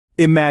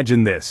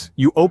Imagine this.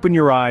 You open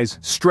your eyes,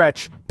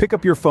 stretch, pick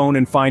up your phone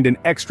and find an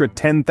extra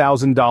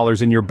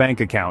 $10,000 in your bank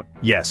account.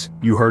 Yes,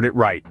 you heard it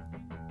right.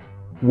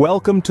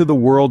 Welcome to the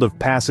world of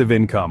passive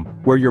income,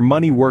 where your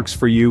money works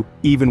for you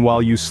even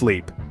while you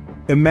sleep.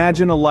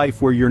 Imagine a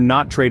life where you're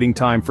not trading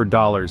time for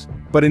dollars,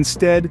 but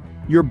instead,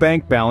 your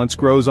bank balance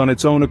grows on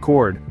its own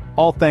accord,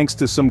 all thanks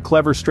to some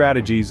clever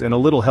strategies and a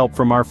little help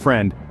from our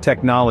friend,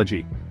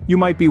 technology. You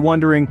might be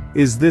wondering,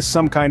 is this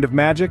some kind of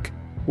magic?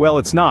 Well,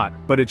 it's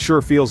not, but it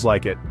sure feels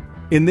like it.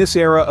 In this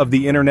era of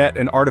the internet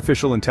and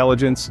artificial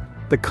intelligence,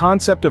 the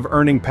concept of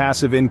earning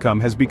passive income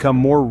has become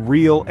more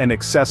real and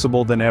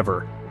accessible than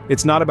ever.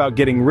 It's not about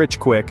getting rich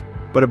quick,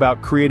 but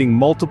about creating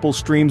multiple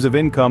streams of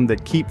income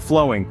that keep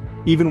flowing,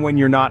 even when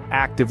you're not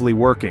actively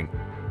working.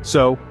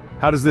 So,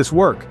 how does this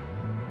work?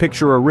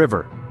 Picture a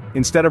river.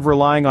 Instead of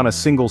relying on a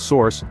single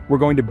source, we're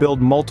going to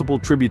build multiple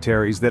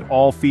tributaries that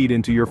all feed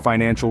into your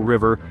financial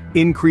river,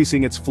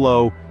 increasing its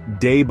flow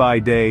day by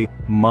day,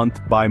 month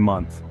by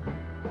month.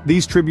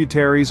 These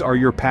tributaries are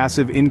your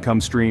passive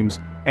income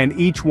streams, and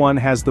each one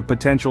has the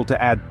potential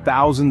to add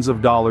thousands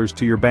of dollars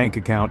to your bank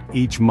account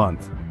each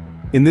month.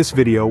 In this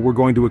video, we're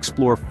going to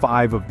explore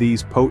 5 of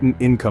these potent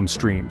income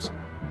streams.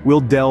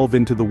 We'll delve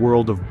into the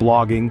world of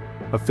blogging,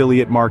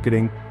 affiliate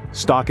marketing,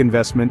 stock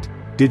investment,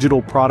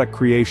 digital product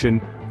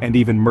creation, and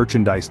even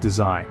merchandise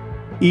design.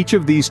 Each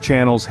of these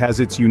channels has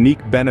its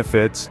unique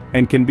benefits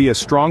and can be a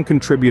strong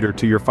contributor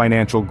to your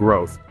financial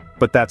growth.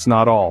 But that's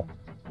not all.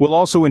 We'll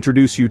also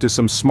introduce you to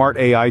some smart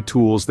AI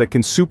tools that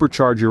can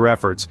supercharge your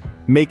efforts,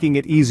 making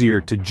it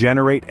easier to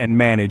generate and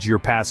manage your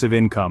passive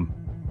income.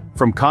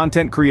 From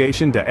content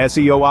creation to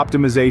SEO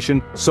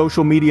optimization,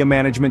 social media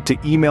management to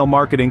email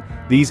marketing,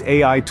 these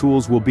AI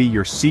tools will be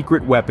your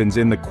secret weapons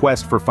in the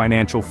quest for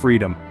financial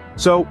freedom.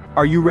 So,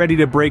 are you ready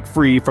to break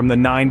free from the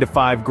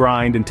 9-to-5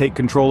 grind and take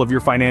control of your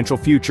financial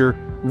future?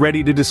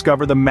 Ready to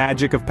discover the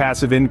magic of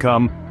passive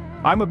income?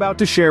 I'm about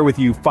to share with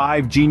you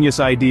 5 genius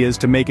ideas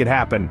to make it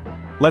happen.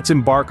 Let's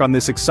embark on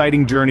this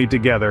exciting journey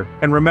together,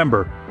 and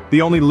remember,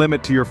 the only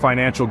limit to your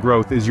financial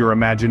growth is your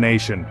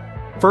imagination.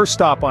 First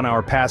stop on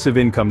our passive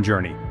income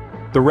journey,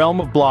 the realm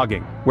of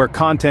blogging, where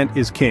content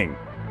is king.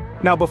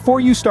 Now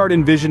before you start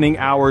envisioning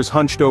hours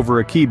hunched over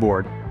a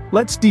keyboard,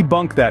 let's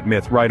debunk that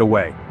myth right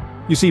away.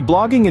 You see,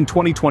 blogging in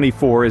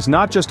 2024 is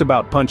not just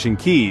about punching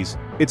keys,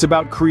 it's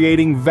about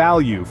creating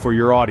value for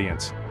your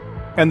audience.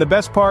 And the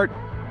best part?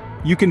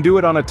 You can do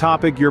it on a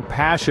topic you're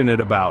passionate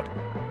about.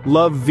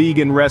 Love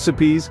vegan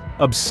recipes?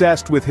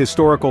 Obsessed with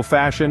historical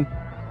fashion?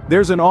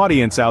 There's an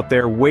audience out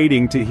there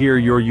waiting to hear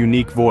your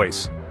unique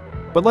voice.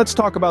 But let's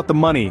talk about the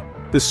money,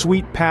 the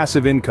sweet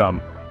passive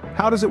income.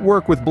 How does it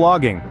work with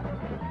blogging?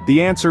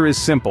 The answer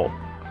is simple: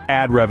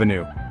 ad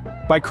revenue.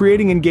 By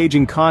creating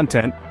engaging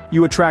content,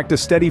 you attract a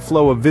steady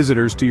flow of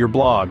visitors to your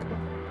blog.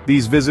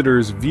 These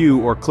visitors view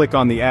or click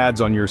on the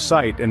ads on your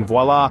site, and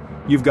voila,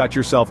 you've got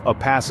yourself a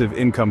passive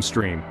income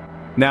stream.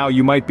 Now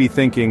you might be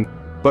thinking,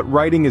 but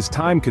writing is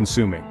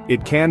time-consuming.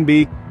 It can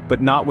be,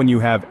 but not when you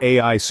have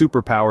AI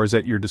superpowers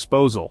at your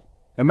disposal.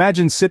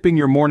 Imagine sipping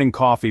your morning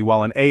coffee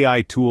while an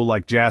AI tool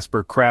like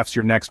Jasper crafts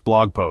your next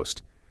blog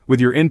post. With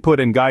your input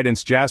and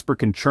guidance, Jasper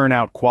can churn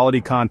out quality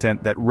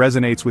content that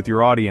resonates with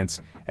your audience,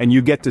 and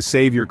you get to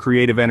save your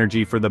creative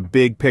energy for the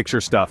big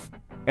picture stuff.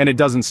 And it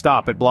doesn't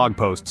stop at blog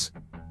posts.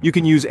 You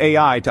can use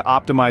AI to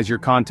optimize your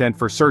content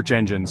for search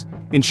engines,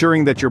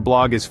 ensuring that your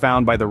blog is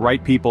found by the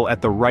right people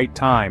at the right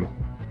time.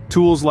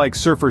 Tools like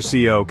Surfer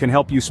SEO can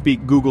help you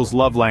speak Google's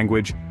love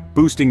language,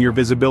 boosting your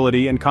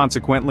visibility and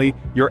consequently,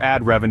 your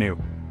ad revenue.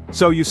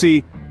 So you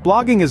see,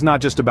 blogging is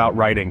not just about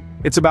writing,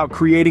 it's about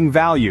creating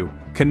value,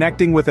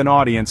 connecting with an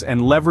audience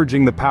and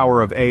leveraging the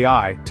power of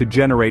AI to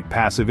generate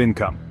passive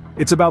income.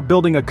 It's about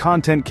building a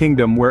content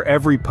kingdom where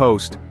every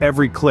post,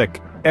 every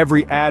click,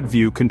 every ad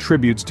view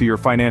contributes to your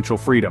financial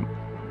freedom.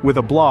 With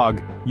a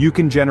blog, you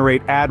can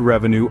generate ad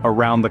revenue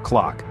around the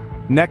clock.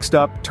 Next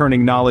up,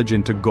 turning knowledge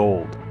into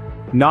gold.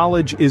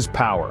 Knowledge is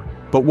power,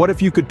 but what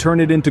if you could turn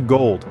it into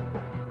gold?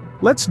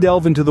 Let's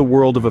delve into the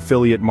world of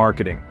affiliate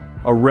marketing,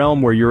 a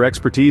realm where your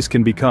expertise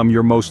can become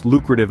your most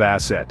lucrative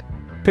asset.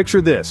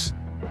 Picture this: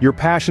 you're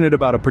passionate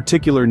about a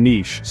particular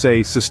niche,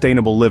 say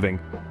sustainable living.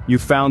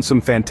 You've found some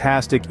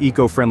fantastic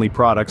eco-friendly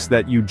products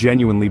that you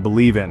genuinely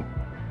believe in.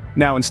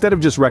 Now, instead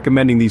of just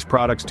recommending these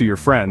products to your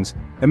friends,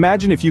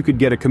 imagine if you could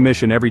get a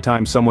commission every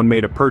time someone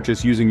made a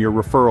purchase using your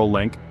referral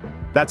link.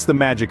 That's the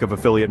magic of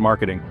affiliate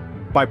marketing.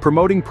 By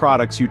promoting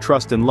products you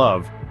trust and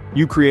love,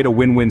 you create a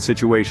win-win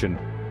situation.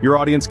 Your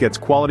audience gets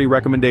quality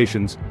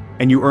recommendations,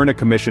 and you earn a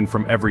commission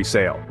from every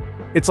sale.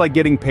 It's like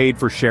getting paid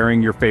for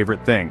sharing your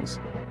favorite things.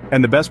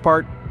 And the best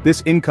part?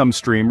 This income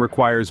stream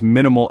requires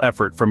minimal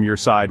effort from your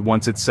side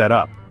once it's set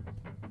up.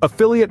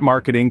 Affiliate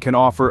marketing can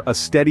offer a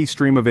steady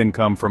stream of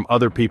income from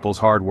other people's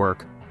hard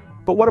work.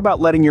 But what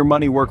about letting your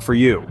money work for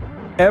you?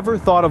 Ever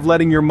thought of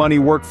letting your money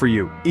work for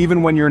you,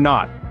 even when you're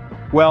not?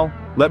 Well,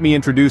 let me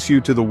introduce you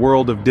to the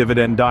world of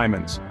Dividend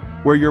diamonds,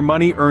 where your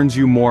money earns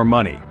you more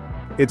money.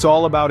 It's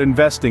all about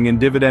investing in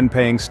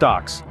dividend-paying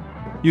stocks.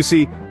 You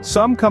see,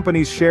 some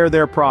companies share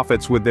their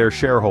profits with their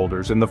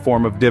shareholders in the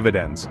form of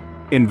dividends.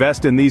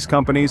 Invest in these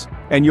companies,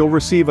 and you'll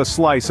receive a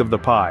slice of the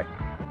pie.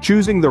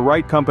 Choosing the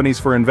right companies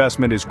for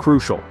investment is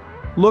crucial.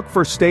 Look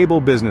for stable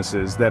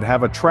businesses that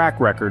have a track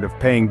record of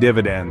paying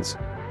dividends.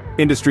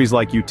 Industries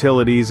like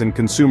utilities and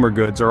consumer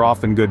goods are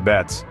often good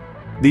bets.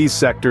 These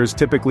sectors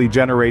typically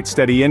generate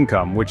steady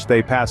income, which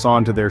they pass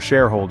on to their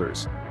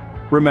shareholders.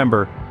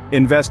 Remember,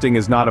 investing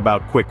is not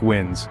about quick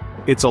wins.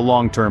 It's a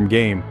long-term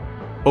game.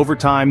 Over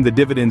time, the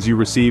dividends you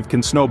receive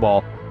can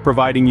snowball,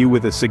 providing you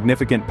with a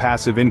significant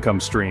passive income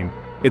stream.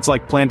 It's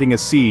like planting a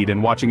seed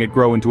and watching it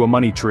grow into a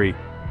money tree.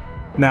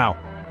 Now,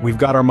 we've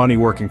got our money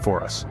working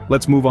for us.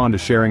 Let's move on to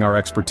sharing our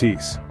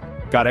expertise.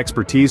 Got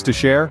expertise to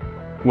share?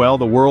 Well,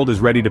 the world is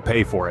ready to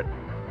pay for it.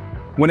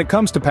 When it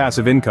comes to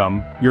passive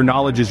income, your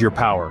knowledge is your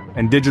power,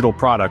 and digital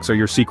products are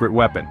your secret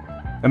weapon.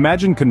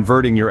 Imagine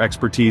converting your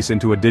expertise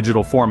into a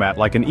digital format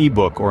like an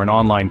ebook or an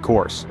online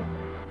course.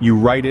 You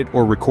write it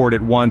or record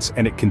it once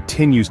and it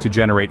continues to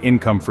generate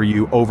income for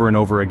you over and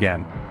over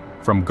again.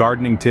 From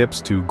gardening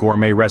tips to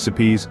gourmet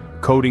recipes,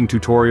 coding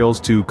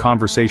tutorials to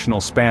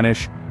conversational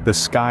Spanish, the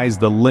sky's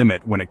the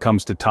limit when it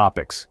comes to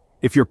topics.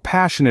 If you're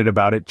passionate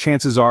about it,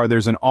 chances are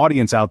there's an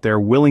audience out there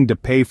willing to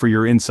pay for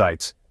your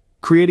insights.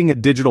 Creating a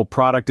digital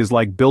product is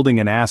like building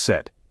an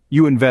asset.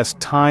 You invest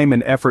time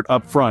and effort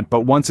up front,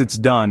 but once it's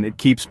done, it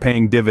keeps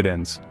paying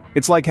dividends.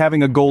 It's like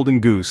having a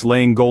golden goose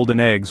laying golden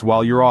eggs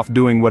while you're off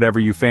doing whatever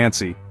you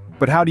fancy.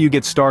 But how do you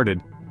get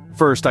started?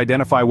 First,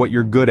 identify what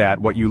you're good at,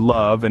 what you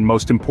love, and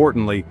most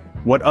importantly,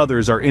 what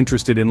others are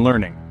interested in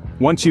learning.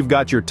 Once you've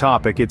got your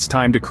topic, it's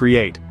time to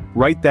create.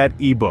 Write that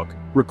ebook,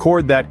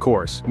 record that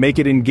course, make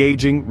it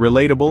engaging,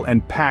 relatable,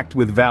 and packed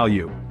with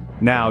value.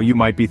 Now you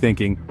might be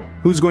thinking,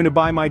 who's going to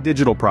buy my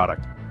digital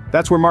product?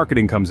 That's where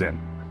marketing comes in.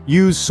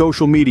 Use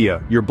social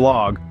media, your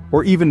blog,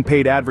 or even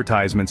paid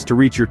advertisements to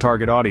reach your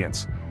target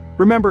audience.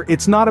 Remember,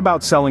 it's not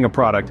about selling a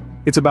product,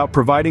 it's about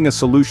providing a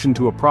solution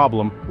to a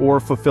problem or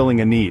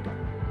fulfilling a need.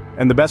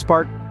 And the best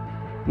part?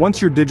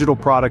 Once your digital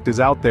product is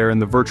out there in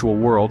the virtual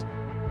world,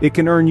 it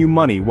can earn you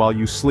money while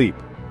you sleep.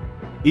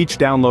 Each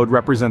download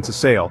represents a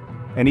sale,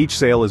 and each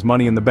sale is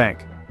money in the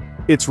bank.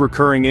 It's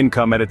recurring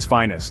income at its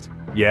finest.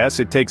 Yes,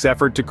 it takes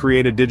effort to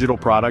create a digital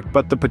product,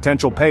 but the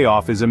potential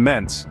payoff is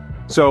immense.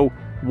 So,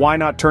 why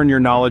not turn your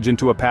knowledge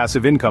into a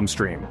passive income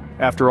stream?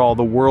 After all,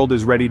 the world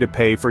is ready to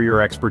pay for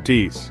your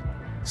expertise.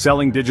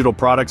 Selling digital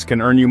products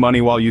can earn you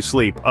money while you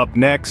sleep. Up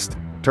next,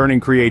 turning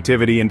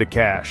creativity into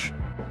cash.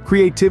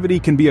 Creativity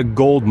can be a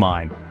gold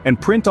mine, and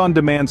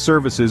print-on-demand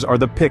services are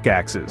the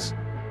pickaxes.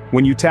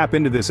 When you tap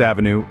into this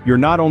avenue, you're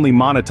not only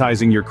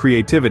monetizing your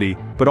creativity,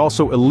 but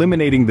also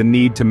eliminating the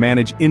need to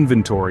manage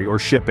inventory or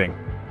shipping.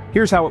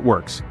 Here's how it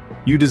works.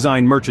 You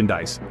design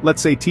merchandise,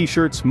 let's say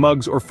t-shirts,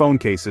 mugs, or phone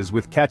cases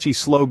with catchy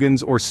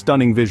slogans or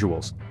stunning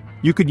visuals.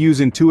 You could use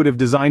intuitive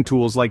design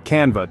tools like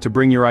Canva to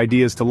bring your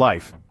ideas to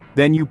life.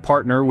 Then you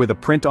partner with a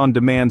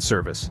print-on-demand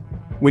service.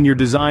 When your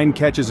design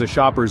catches a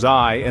shopper's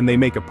eye and they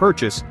make a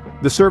purchase,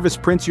 the service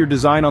prints your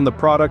design on the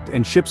product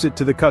and ships it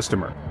to the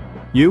customer.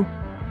 You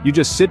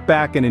just sit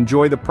back and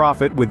enjoy the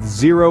profit with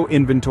zero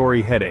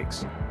inventory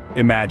headaches.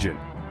 Imagine,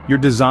 your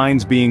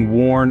designs being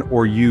worn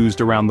or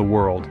used around the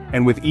world,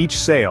 and with each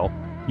sale,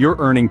 you're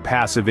earning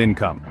passive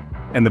income.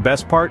 And the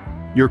best part?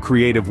 Your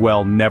creative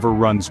well never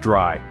runs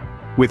dry.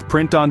 With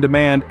print on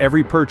demand,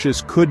 every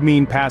purchase could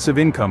mean passive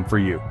income for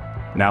you.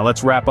 Now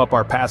let's wrap up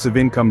our passive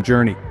income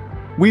journey.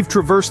 We've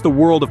traversed the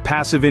world of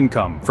passive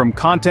income, from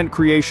content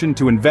creation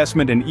to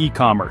investment and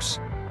e-commerce.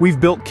 We've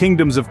built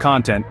kingdoms of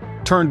content,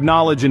 turned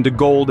knowledge into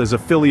gold as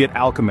affiliate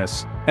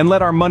alchemists, and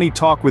let our money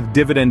talk with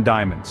dividend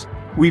diamonds.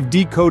 We've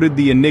decoded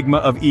the enigma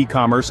of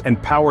e-commerce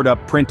and powered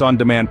up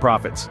print-on-demand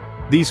profits.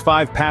 These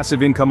 5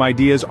 passive income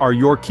ideas are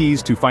your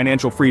keys to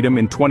financial freedom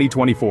in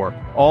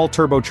 2024, all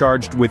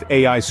turbocharged with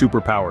AI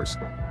superpowers.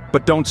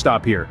 But don't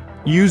stop here.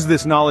 Use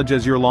this knowledge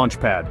as your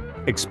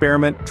launchpad.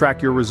 Experiment,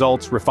 track your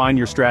results, refine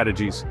your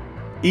strategies.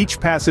 Each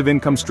passive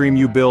income stream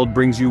you build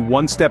brings you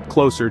one step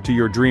closer to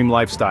your dream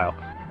lifestyle.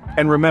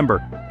 And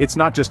remember, it's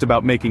not just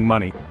about making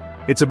money.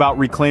 It's about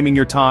reclaiming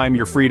your time,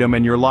 your freedom,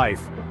 and your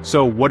life.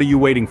 So what are you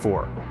waiting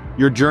for?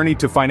 Your journey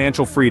to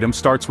financial freedom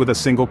starts with a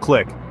single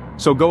click.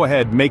 So go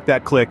ahead, make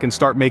that click and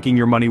start making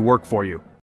your money work for you.